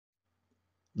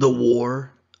The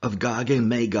war of Gog and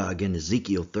Magog in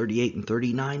Ezekiel 38 and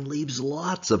 39 leaves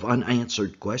lots of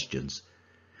unanswered questions.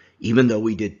 Even though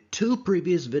we did 2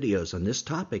 previous videos on this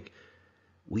topic,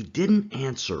 we didn't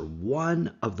answer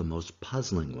one of the most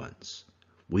puzzling ones.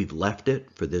 We've left it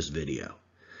for this video.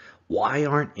 Why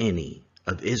aren't any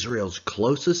of Israel's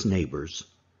closest neighbors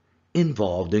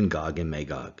involved in Gog and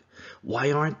Magog?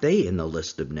 Why aren't they in the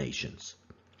list of nations?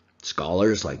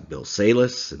 Scholars like Bill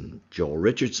Salus and Joel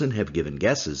Richardson have given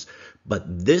guesses,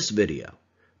 but this video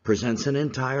presents an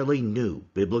entirely new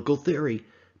biblical theory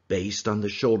based on the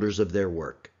shoulders of their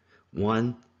work,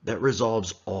 one that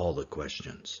resolves all the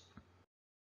questions.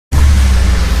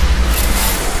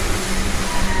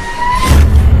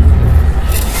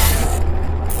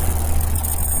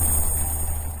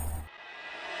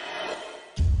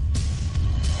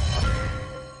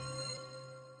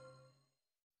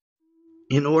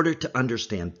 In order to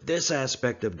understand this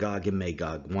aspect of Gog and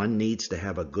Magog, one needs to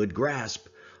have a good grasp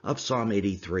of Psalm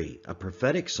 83, a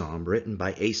prophetic psalm written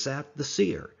by Asaph the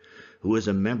seer, who was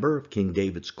a member of King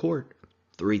David's court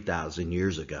 3,000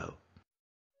 years ago.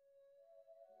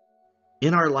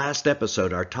 In our last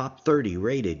episode, our top 30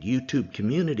 rated YouTube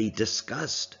community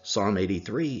discussed Psalm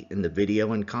 83 in the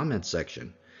video and comment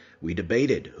section. We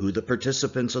debated who the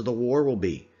participants of the war will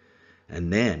be,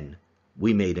 and then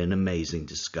we made an amazing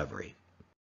discovery.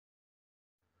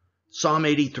 Psalm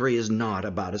 83 is not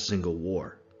about a single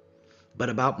war, but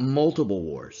about multiple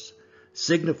wars,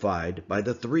 signified by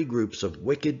the 3 groups of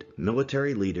wicked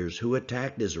military leaders who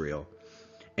attacked Israel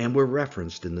and were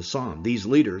referenced in the psalm. These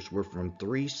leaders were from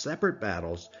 3 separate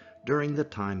battles during the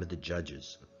time of the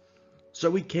judges. So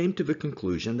we came to the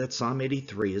conclusion that Psalm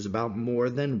 83 is about more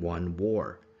than one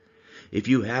war. If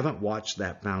you haven't watched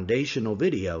that foundational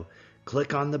video,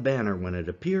 click on the banner when it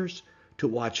appears to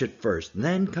watch it first,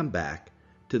 then come back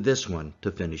to this one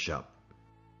to finish up.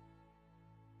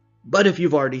 But if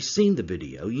you've already seen the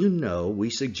video, you know we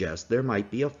suggest there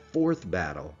might be a 4th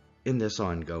battle in this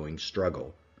ongoing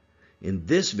struggle. In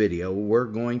this video, we're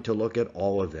going to look at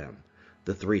all of them,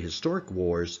 the 3 historic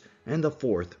wars and the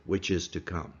 4th which is to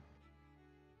come.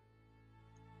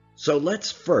 So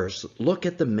let's first look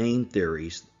at the main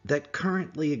theories that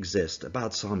currently exist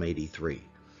about Psalm 83.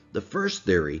 The first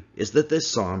theory is that this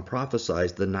psalm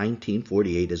prophesies the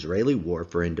 1948 Israeli War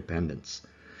for Independence.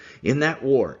 In that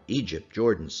war, Egypt,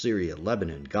 Jordan, Syria,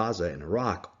 Lebanon, Gaza, and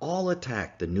Iraq all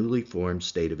attacked the newly formed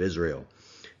state of Israel.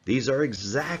 These are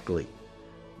exactly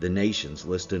the nations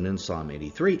listed in Psalm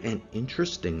 83, and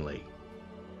interestingly,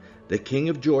 the king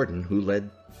of Jordan, who led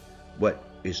what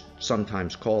is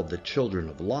sometimes called the children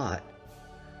of Lot,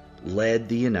 led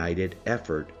the united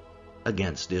effort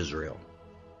against Israel,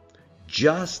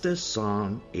 just as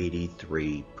Psalm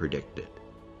 83 predicted.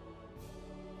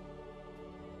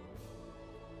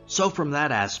 So from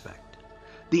that aspect,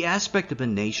 the aspect of the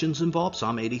nations involved,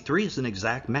 Psalm 83 is an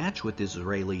exact match with the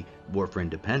Israeli War for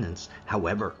Independence.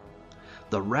 However,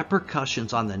 the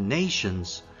repercussions on the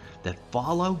nations that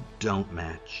follow don't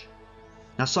match.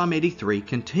 Now, Psalm 83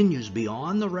 continues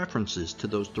beyond the references to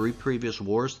those 3 previous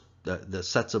wars, the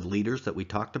sets of leaders that we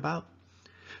talked about,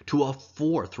 to a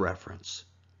 4th reference.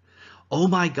 Oh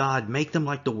my God, make them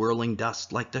like the whirling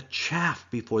dust, like the chaff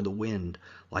before the wind,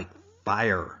 like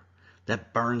fire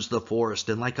that burns the forest,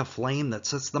 and like a flame that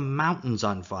sets the mountains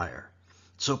on fire.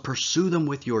 So pursue them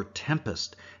with your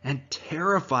tempest and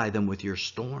terrify them with your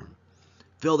storm.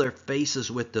 Fill their faces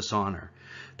with dishonor,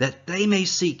 that they may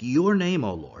seek your name,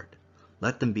 O Lord.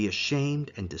 Let them be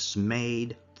ashamed and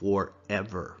dismayed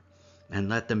forever, and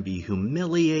let them be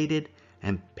humiliated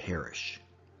and perish.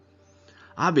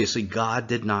 Obviously, God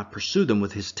did not pursue them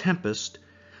with his tempest,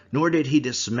 nor did he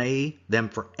dismay them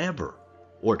forever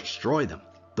or destroy them.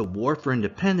 The war for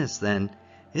independence, then,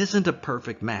 isn't a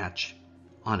perfect match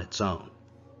on its own.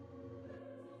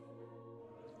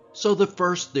 So the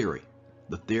first theory,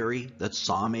 the theory that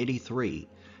Psalm 83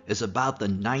 is about the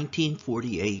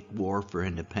 1948 War for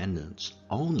Independence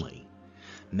only,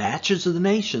 matches the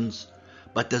nations,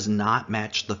 but does not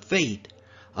match the fate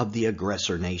of the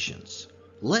aggressor nations.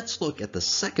 Let's look at the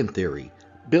second theory,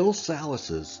 Bill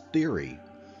Salus's theory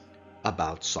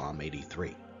about Psalm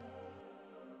 83.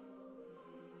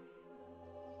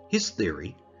 His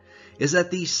theory is that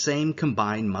these same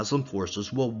combined Muslim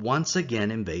forces will once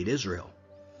again invade Israel,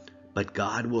 but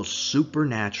God will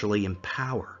supernaturally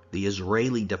empower the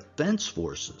Israeli defense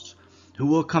forces, who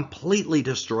will completely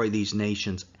destroy these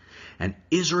nations, and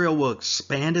Israel will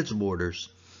expand its borders,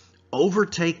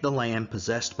 overtake the land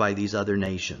possessed by these other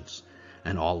nations,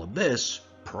 and all of this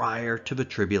prior to the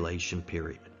tribulation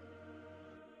period.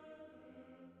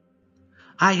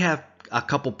 I have a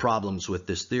couple problems with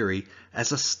this theory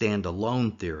as a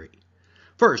standalone theory.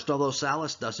 First, although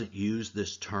Salus doesn't use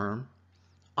this term,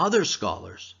 other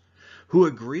scholars who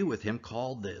agree with him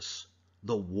call this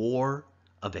the war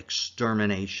of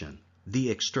extermination,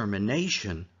 the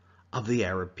extermination of the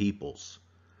Arab peoples.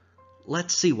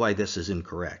 Let's see why this is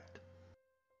incorrect.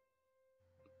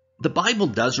 The Bible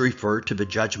does refer to the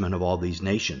judgment of all these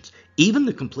nations, even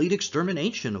the complete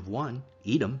extermination of one,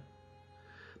 Edom.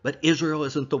 But Israel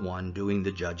isn't the one doing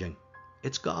the judging.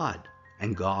 It's God,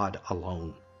 and God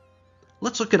alone.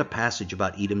 Let's look at a passage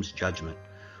about Edom's judgment.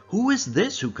 Who is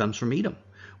this who comes from Edom,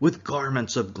 with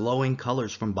garments of glowing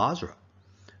colors from Basra?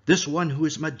 This one who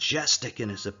is majestic in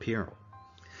his apparel,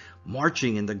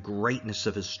 marching in the greatness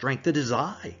of his strength. It is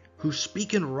I, who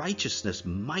speak in righteousness,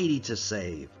 mighty to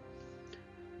save.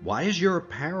 Why is your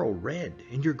apparel red,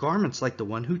 and your garments like the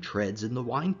one who treads in the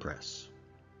winepress?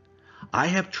 I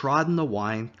have trodden the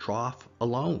wine trough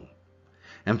alone,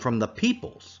 and from the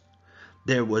peoples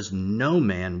there was no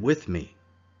man with me.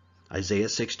 Isaiah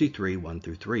 63,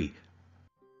 1-3.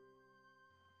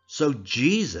 So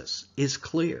Jesus is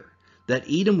clear that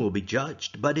Edom will be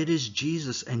judged, but it is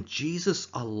Jesus and Jesus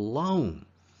alone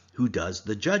who does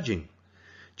the judging.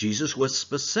 Jesus was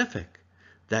specific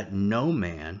that no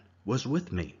man was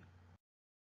with me.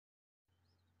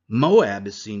 Moab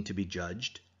is seen to be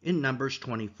judged in Numbers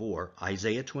 24,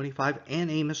 Isaiah 25, and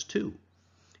Amos 2.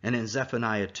 And in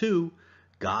Zephaniah 2,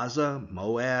 Gaza,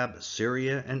 Moab,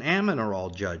 Assyria, and Ammon are all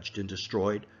judged and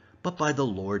destroyed, but by the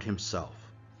Lord himself.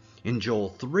 In Joel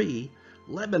 3,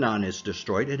 Lebanon is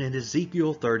destroyed, and in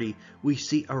Ezekiel 30, we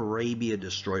see Arabia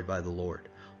destroyed by the Lord.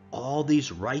 All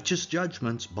these righteous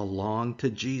judgments belong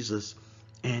to Jesus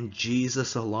and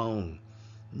Jesus alone.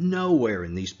 Nowhere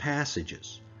in these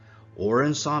passages, or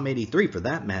in Psalm 83 for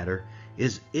that matter,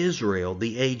 is Israel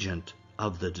the agent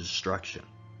of the destruction.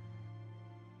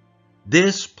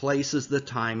 This places the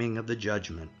timing of the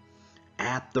judgment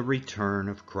at the return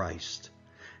of Christ,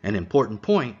 an important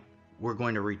point we're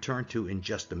going to return to in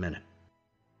just a minute.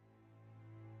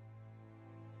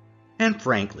 And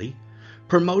frankly,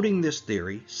 promoting this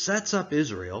theory sets up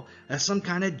Israel as some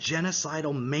kind of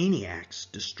genocidal maniacs,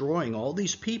 destroying all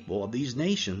these people of these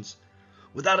nations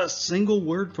without a single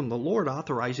word from the Lord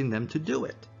authorizing them to do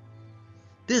it.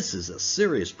 This is a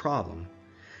serious problem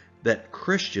that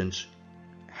Christians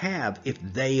have if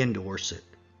they endorse it.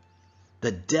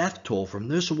 The death toll from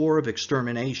this war of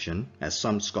extermination, as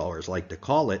some scholars like to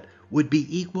call it, would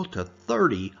be equal to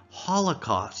 30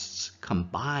 Holocausts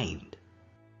combined.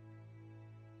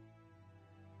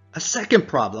 A second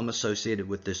problem associated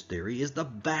with this theory is the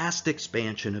vast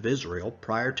expansion of Israel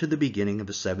prior to the beginning of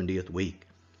the 70th week.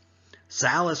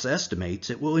 Salus estimates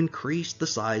it will increase the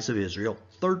size of Israel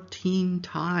 13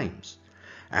 times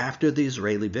after the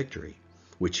Israeli victory,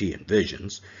 which he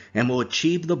envisions, and will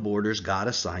achieve the borders God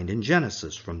assigned in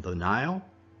Genesis from the Nile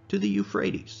to the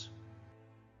Euphrates.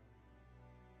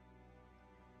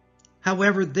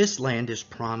 However, this land is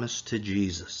promised to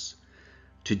Jesus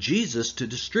to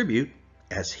distribute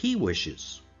as he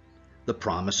wishes. The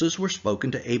promises were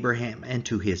spoken to Abraham and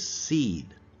to his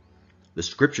seed. The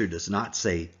scripture does not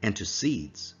say, and to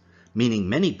seeds, meaning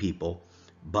many people,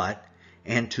 but,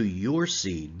 and to your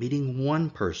seed, meaning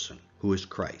one person, who is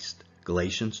Christ.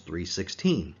 Galatians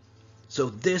 3:16. So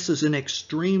this is an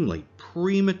extremely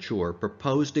premature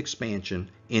proposed expansion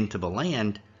into the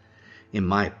land, in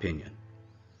my opinion.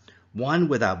 One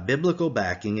without biblical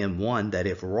backing, and one that,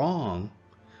 if wrong,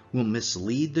 will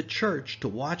mislead the church to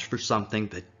watch for something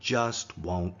that just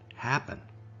won't happen.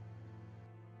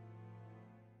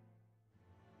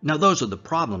 Now, those are the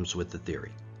problems with the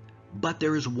theory. But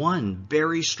there is one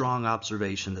very strong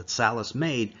observation that Salus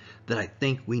made that I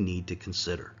think we need to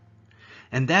consider.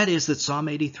 And that is that Psalm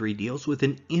 83 deals with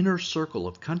an inner circle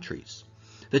of countries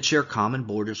that share common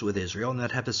borders with Israel and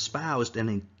that have espoused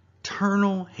an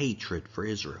eternal hatred for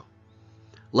Israel.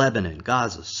 Lebanon,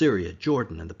 Gaza, Syria,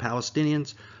 Jordan, and the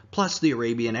Palestinians, plus the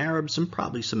Arabian Arabs and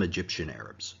probably some Egyptian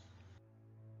Arabs.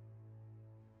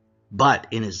 But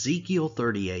in Ezekiel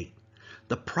 38,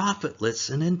 the prophet lists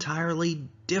an entirely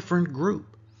different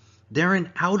group. They're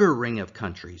an outer ring of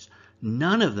countries.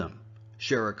 None of them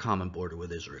share a common border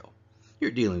with Israel. You're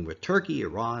dealing with Turkey,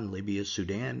 Iran, Libya,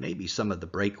 Sudan, maybe some of the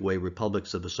breakaway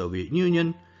republics of the Soviet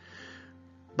Union,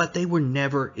 but they were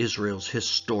never Israel's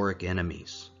historic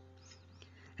enemies.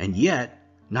 And yet,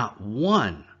 not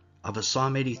one of the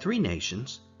Psalm 83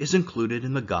 nations is included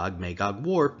in the Gog-Magog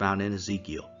war found in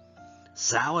Ezekiel.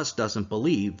 Salus doesn't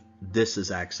believe this is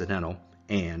accidental,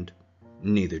 and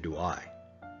neither do I.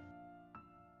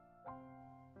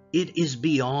 It is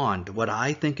beyond what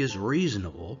I think is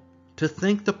reasonable to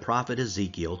think the prophet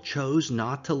Ezekiel chose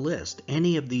not to list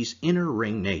any of these inner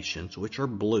ring nations, which are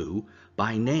blue,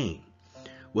 by name,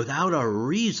 without a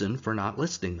reason for not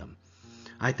listing them.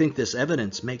 I think this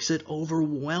evidence makes it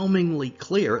overwhelmingly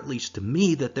clear, at least to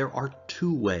me, that there are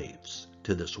two waves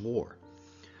to this war.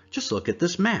 Just look at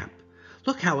this map.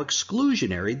 Look how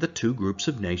exclusionary the two groups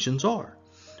of nations are.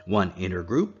 One inner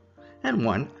group and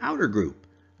one outer group.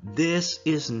 This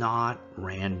is not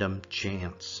random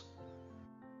chance.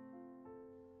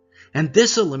 And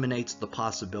this eliminates the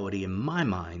possibility in my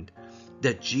mind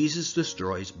that Jesus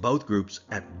destroys both groups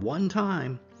at one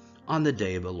time on the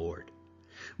day of the Lord.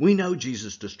 We know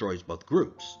Jesus destroys both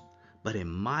groups, but in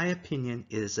my opinion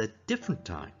it is at different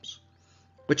times,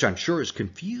 which I'm sure is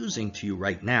confusing to you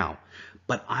right now,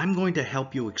 but I'm going to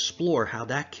help you explore how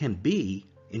that can be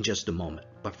in just a moment.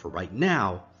 But for right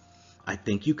now, I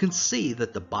think you can see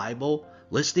that the Bible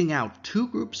listing out two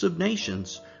groups of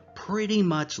nations pretty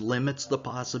much limits the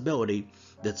possibility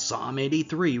that Psalm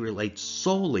 83 relates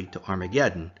solely to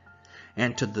Armageddon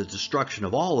and to the destruction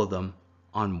of all of them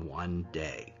on one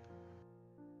day.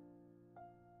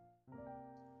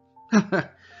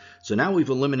 So now we've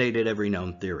eliminated every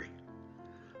known theory.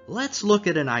 Let's look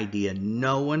at an idea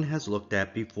no one has looked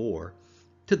at before,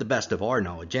 to the best of our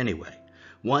knowledge anyway,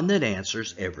 one that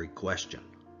answers every question,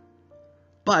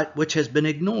 but which has been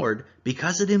ignored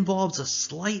because it involves a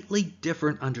slightly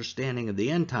different understanding of the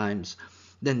end times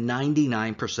than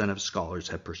 99% of scholars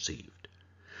have perceived.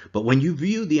 But when you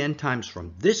view the end times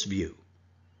from this view,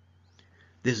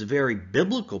 this very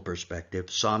biblical perspective,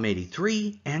 Psalm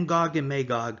 83 and Gog and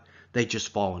Magog, they just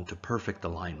fall into perfect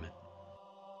alignment.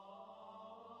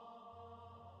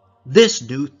 This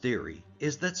new theory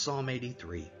is that Psalm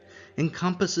 83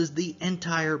 encompasses the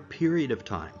entire period of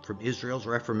time from Israel's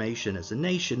Reformation as a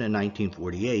nation in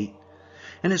 1948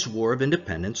 and its War of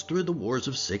Independence through the wars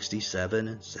of 67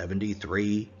 and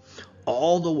 73,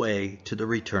 all the way to the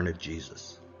return of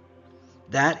Jesus.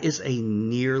 That is a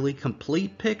nearly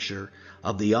complete picture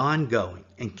of the ongoing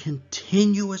and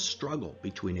continuous struggle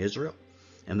between Israel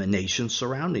and the nations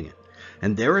surrounding it,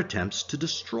 and their attempts to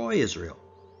destroy Israel.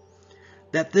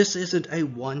 That this isn't a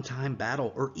one-time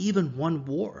battle or even one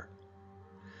war,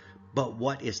 but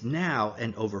what is now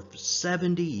an over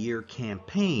 70-year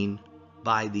campaign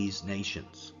by these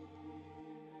nations.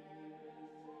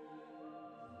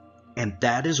 And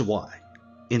that is why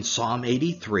in Psalm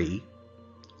 83,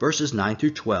 verses 9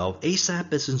 through 12,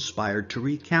 Asaph is inspired to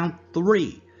recount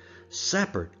 3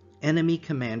 separate enemy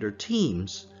commander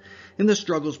teams in the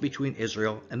struggles between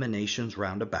Israel and the nations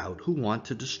round about who want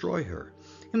to destroy her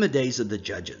in the days of the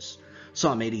judges.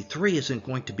 Psalm 83 isn't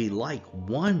going to be like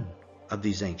one of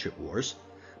these ancient wars,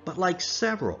 but like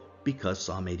several, because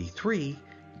Psalm 83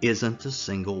 isn't a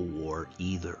single war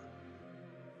either.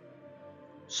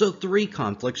 So 3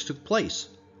 conflicts took place,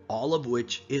 all of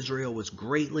which Israel was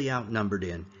greatly outnumbered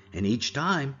in, and each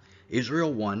time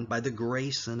Israel won by the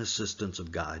grace and assistance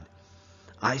of God.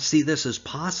 I see this as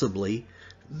possibly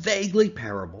vaguely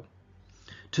parallel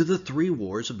to the 3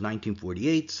 wars of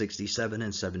 1948, 67,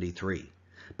 and 73.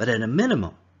 But at a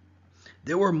minimum,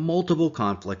 there were multiple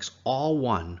conflicts, all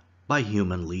won by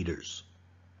human leaders.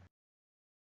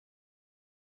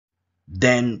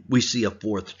 Then we see a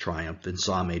 4th triumph in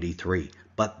Psalm 83,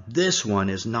 but this one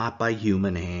is not by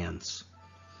human hands.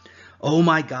 Oh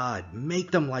my God, make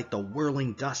them like the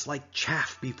whirling dust, like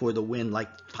chaff before the wind,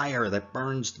 like fire that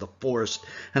burns the forest,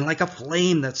 and like a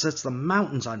flame that sets the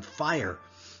mountains on fire.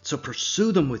 So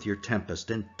pursue them with your tempest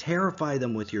and terrify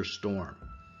them with your storm.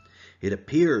 It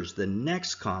appears the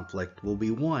next conflict will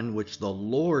be one which the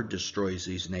Lord destroys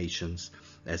these nations,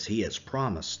 as he has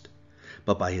promised,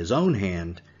 but by his own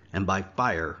hand and by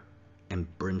fire and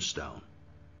brimstone.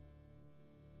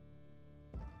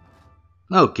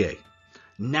 Okay.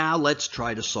 Now let's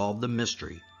try to solve the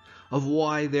mystery of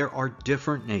why there are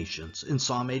different nations in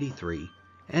Psalm 83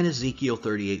 and Ezekiel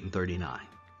 38 and 39,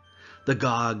 the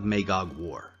Gog-Magog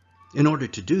War. In order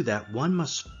to do that, one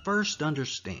must first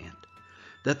understand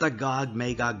that the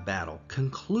Gog-Magog battle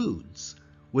concludes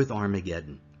with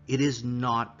Armageddon. It is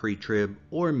not pre-trib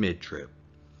or mid-trib.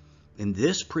 In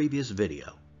this previous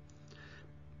video,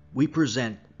 we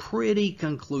present pretty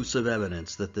conclusive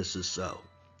evidence that this is so.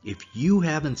 If you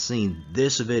haven't seen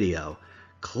this video,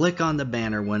 click on the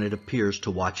banner when it appears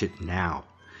to watch it now.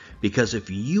 Because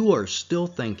if you are still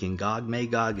thinking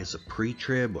Gog-Magog is a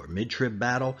pre-trib or mid-trib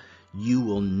battle, you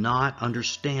will not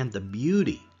understand the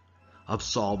beauty of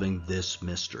solving this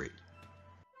mystery.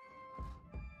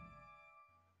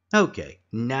 Okay,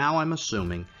 now I'm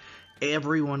assuming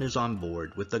everyone is on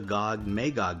board with the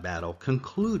Gog-Magog battle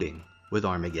concluding with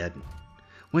Armageddon,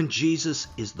 when Jesus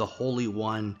is the Holy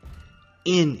One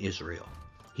in Israel.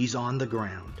 He's on the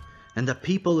ground, and the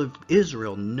people of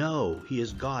Israel know he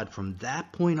is God from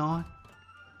that point on.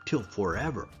 till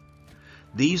forever.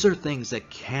 These are things that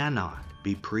cannot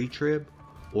be pre-trib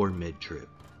or mid-trib.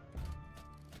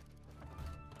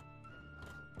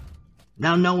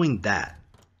 Now, knowing that,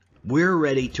 we're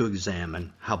ready to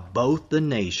examine how both the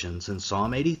nations in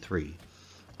Psalm 83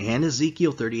 and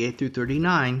Ezekiel 38 through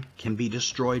 39 can be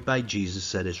destroyed by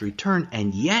Jesus at his return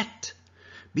and yet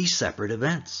be separate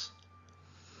events.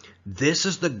 This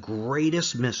is the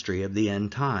greatest mystery of the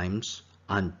end times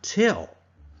until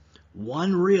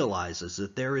one realizes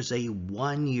that there is a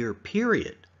 1-year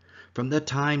period from the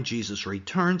time Jesus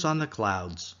returns on the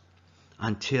clouds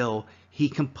until he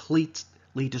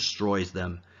completely destroys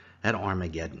them at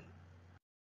Armageddon.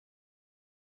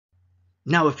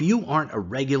 Now, if you aren't a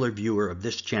regular viewer of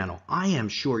this channel, I am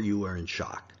sure you are in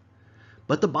shock.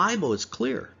 But the Bible is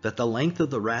clear that the length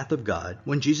of the wrath of God,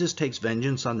 when Jesus takes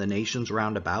vengeance on the nations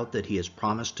round about that he has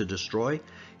promised to destroy,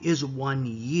 is 1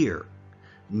 year,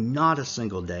 not a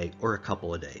single day or a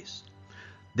couple of days.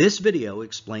 This video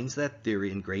explains that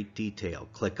theory in great detail.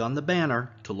 Click on the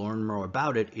banner to learn more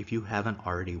about it if you haven't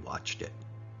already watched it.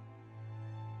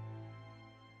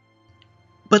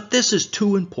 But this is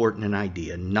too important an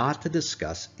idea not to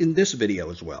discuss in this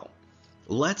video as well.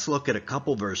 Let's look at a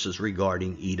couple verses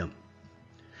regarding Edom.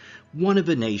 One of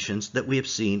the nations that we have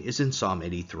seen is in Psalm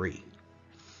 83.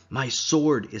 My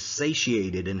sword is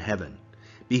satiated in heaven.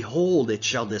 Behold, it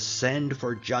shall descend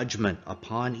for judgment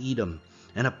upon Edom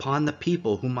and upon the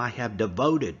people whom I have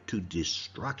devoted to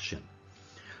destruction.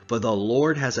 For the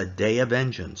Lord has a day of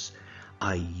vengeance,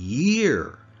 a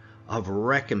year of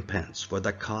recompense for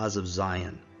the cause of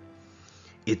Zion.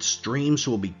 Its streams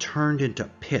will be turned into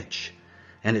pitch,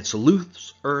 and its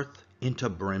loose earth into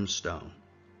brimstone.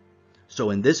 So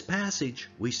in this passage,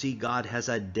 we see God has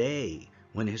a day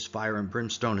when his fire and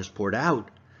brimstone is poured out,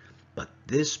 but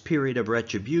this period of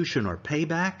retribution or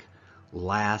payback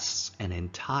lasts an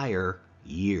entire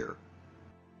year.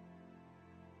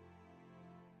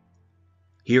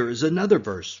 Here is another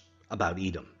verse about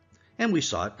Edom. And we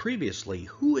saw it previously.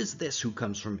 Who is this who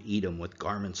comes from Edom with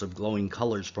garments of glowing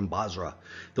colors from Bozrah,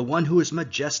 the one who is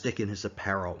majestic in his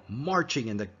apparel, marching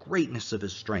in the greatness of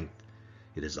his strength?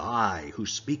 It is I who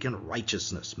speak in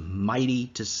righteousness, mighty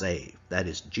to save. That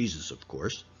is Jesus, of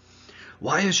course.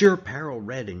 Why is your apparel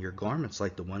red and your garments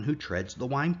like the one who treads the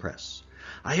winepress?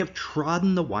 I have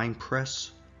trodden the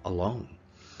winepress alone,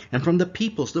 and from the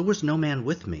peoples there was no man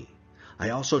with me. I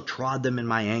also trod them in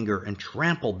my anger and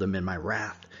trampled them in my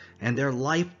wrath. And their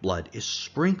lifeblood is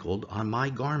sprinkled on my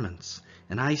garments,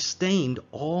 and I stained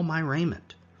all my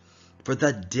raiment. For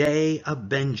the day of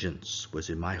vengeance was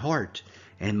in my heart,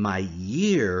 and my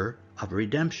year of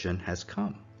redemption has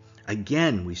come.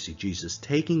 Again, we see Jesus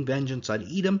taking vengeance on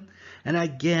Edom, and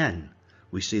again,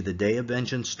 we see the day of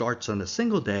vengeance starts on a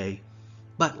single day,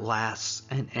 but lasts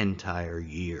an entire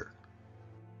year.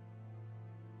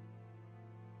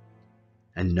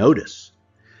 And notice,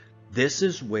 this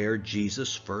is where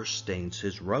Jesus first stains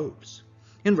his robes.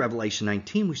 In Revelation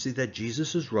 19, we see that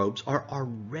Jesus' robes are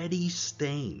already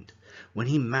stained when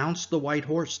he mounts the white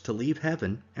horse to leave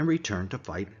heaven and return to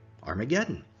fight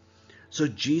Armageddon. So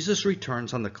Jesus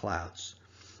returns on the clouds,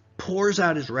 pours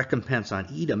out his recompense on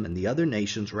Edom and the other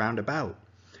nations round about.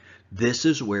 This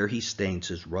is where he stains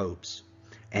his robes.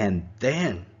 And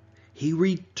then he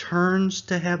returns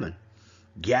to heaven,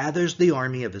 gathers the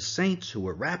army of his saints who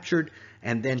were raptured,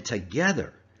 and then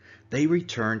together they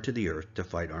return to the earth to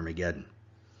fight Armageddon.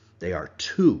 They are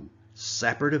two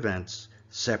separate events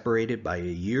separated by a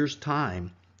year's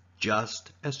time,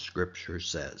 just as Scripture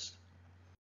says.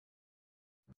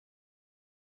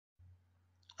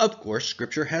 Of course,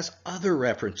 Scripture has other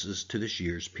references to this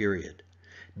year's period.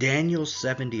 Daniel's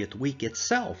 70th week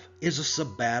itself is a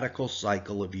sabbatical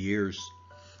cycle of years.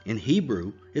 In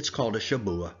Hebrew, it's called a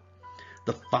Shabuah.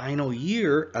 The final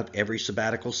year of every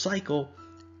sabbatical cycle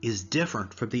is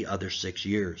different from the other 6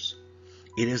 years.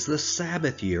 It is the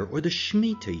Sabbath year or the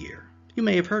Shemitah year. You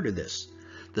may have heard of this.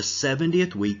 The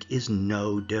 70th week is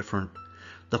no different.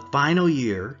 The final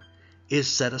year is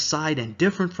set aside and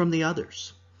different from the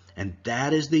others. And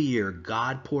that is the year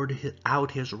God poured out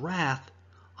his wrath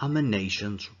on the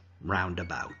nations round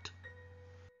about.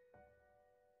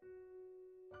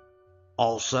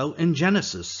 Also in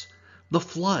Genesis, the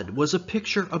flood was a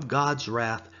picture of God's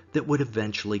wrath that would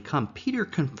eventually come. Peter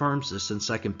confirms this in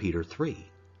 2 Peter 3.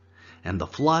 And the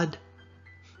flood,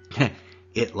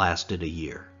 it lasted a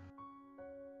year.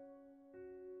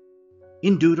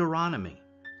 In Deuteronomy,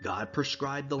 God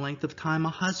prescribed the length of time a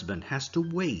husband has to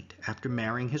wait after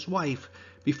marrying his wife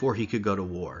before he could go to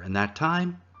war, and that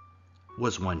time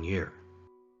was 1 year.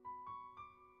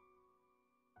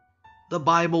 The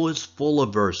Bible is full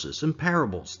of verses and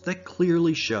parables that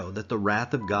clearly show that the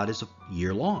wrath of God is a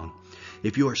year long.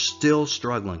 If you are still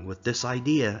struggling with this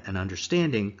idea and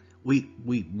understanding, we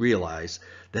realize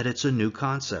that it's a new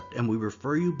concept, and we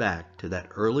refer you back to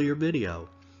that earlier video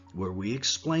where we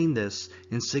explain this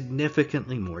in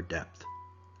significantly more depth.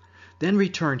 Then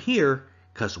return here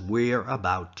because we're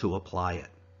about to apply it.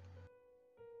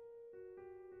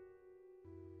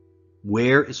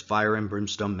 Where is fire and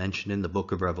brimstone mentioned in the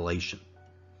book of Revelation?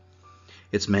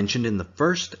 It's mentioned in the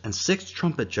first and sixth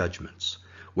trumpet judgments,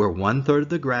 where 1/3 of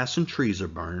the grass and trees are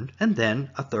burned, and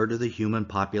then 1/3 of the human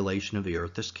population of the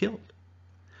earth is killed.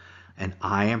 And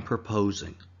I am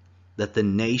proposing that the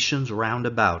nations round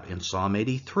about in Psalm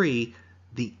 83,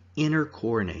 the inner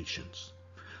core nations,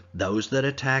 those that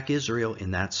attack Israel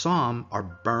in that psalm,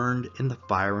 are burned in the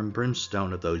fire and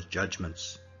brimstone of those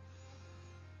judgments.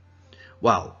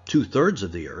 While 2/3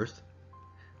 of the earth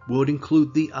would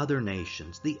include the other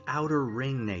nations, the outer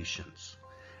ring nations,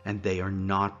 and they are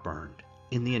not burned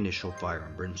in the initial fire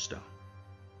and brimstone.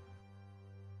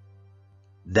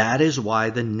 That is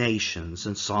why the nations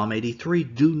in Psalm 83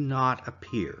 do not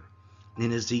appear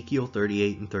in Ezekiel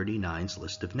 38 and 39's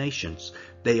list of nations.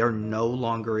 They are no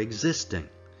longer existing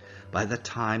by the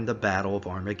time the Battle of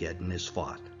Armageddon is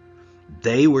fought.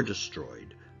 They were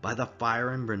destroyed by the fire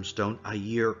and brimstone a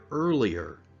year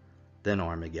earlier than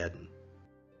Armageddon.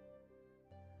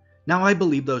 Now I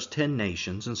believe those 10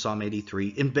 nations in Psalm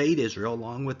 83 invade Israel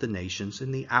along with the nations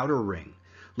in the outer ring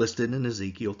listed in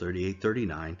Ezekiel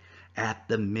 38-39 at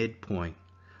the midpoint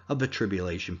of the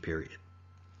tribulation period.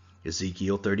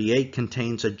 Ezekiel 38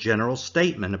 contains a general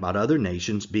statement about other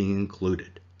nations being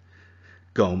included.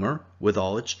 Gomer with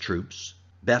all its troops,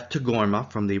 Beth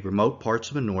Togarmah from the remote parts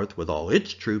of the north with all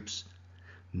its troops,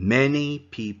 many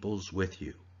peoples with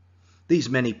you. These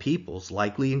many peoples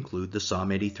likely include the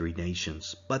Psalm 83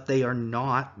 nations, but they are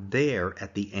not there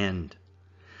at the end.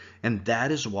 And that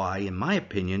is why, in my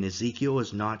opinion, Ezekiel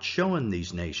is not showing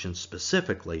these nations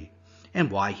specifically,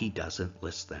 and why he doesn't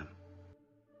list them.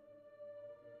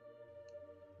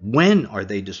 When are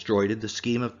they destroyed in the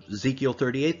scheme of Ezekiel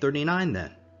 38-39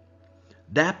 then?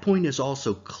 That point is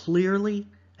also clearly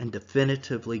and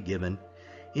definitively given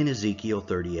in Ezekiel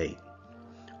 38.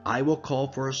 I will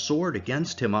call for a sword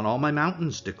against him on all my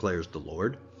mountains, declares the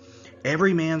Lord.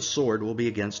 Every man's sword will be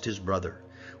against his brother.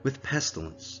 With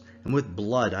pestilence and with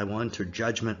blood I will enter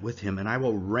judgment with him, and I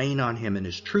will rain on him and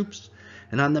his troops,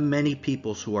 and on the many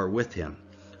peoples who are with him,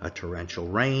 a torrential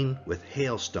rain with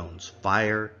hailstones,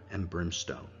 fire, and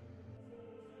brimstone.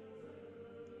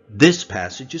 This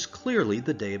passage is clearly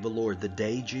the day of the Lord, the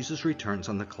day Jesus returns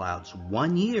on the clouds,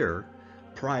 1 year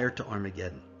prior to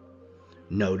Armageddon.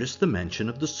 Notice the mention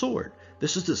of the sword.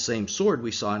 This is the same sword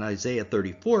we saw in Isaiah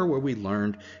 34, where we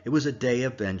learned it was a day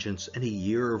of vengeance and a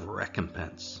year of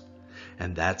recompense.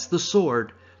 And that's the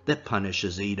sword that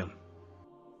punishes Edom.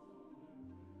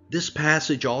 This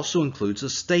passage also includes a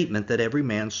statement that every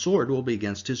man's sword will be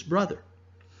against his brother.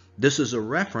 This is a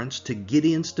reference to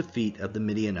Gideon's defeat of the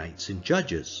Midianites in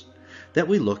Judges that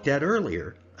we looked at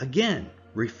earlier, again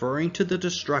referring to the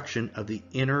destruction of the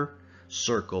inner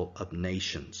circle of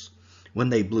nations. When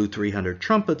they blew 300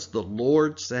 trumpets, the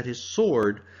Lord set his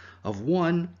sword of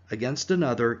one against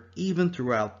another, even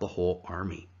throughout the whole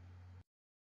army.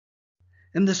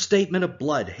 And the statement of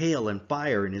blood, hail, and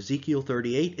fire in Ezekiel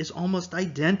 38 is almost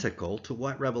identical to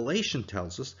what Revelation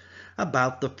tells us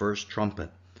about the first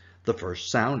trumpet. The first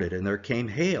sounded, and there came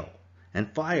hail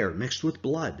and fire mixed with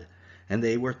blood, and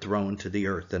they were thrown to the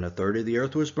earth. And 1/3 of the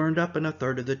earth was burned up, and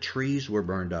 1/3 of the trees were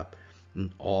burned up,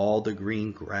 and all the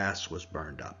green grass was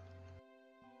burned up.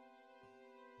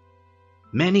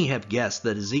 Many have guessed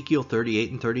that Ezekiel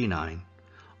 38 and 39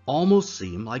 almost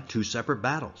seem like two separate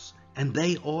battles, and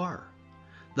they are.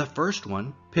 The first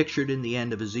one, pictured in the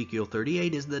end of Ezekiel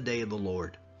 38, is the day of the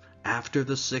Lord, after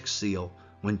the sixth seal,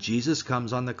 when Jesus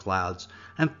comes on the clouds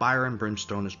and fire and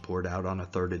brimstone is poured out on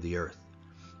 1/3 of the earth.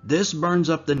 This burns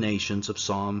up the nations of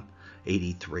Psalm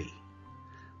 83.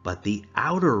 But the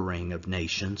outer ring of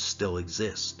nations still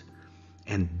exist,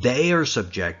 and they are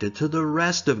subjected to the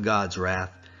rest of God's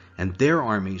wrath, and their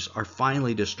armies are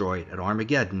finally destroyed at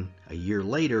Armageddon a year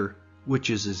later, which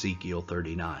is Ezekiel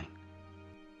 39.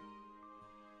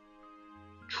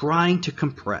 Trying to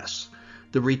compress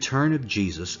the return of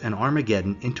Jesus and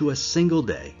Armageddon into a single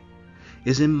day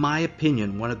is, in my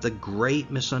opinion, one of the great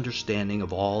misunderstandings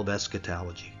of all of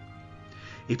eschatology.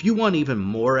 If you want even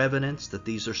more evidence that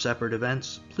these are separate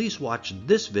events, please watch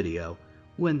this video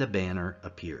when the banner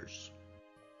appears.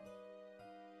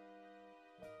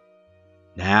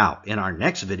 Now, in our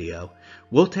next video,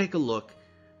 we'll take a look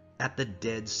at the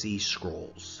Dead Sea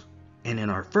Scrolls. And in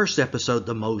our first episode,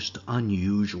 the most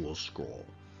unusual scroll,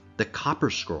 the copper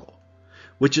scroll,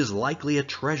 which is likely a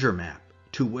treasure map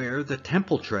to where the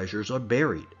temple treasures are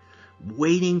buried,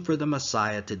 waiting for the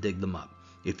Messiah to dig them up.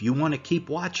 If you want to keep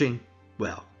watching,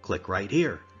 well, click right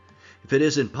here. If it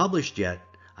isn't published yet,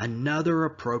 another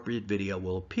appropriate video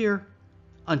will appear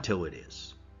until it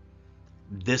is.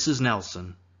 This is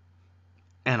Nelson,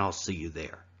 and I'll see you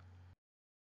there.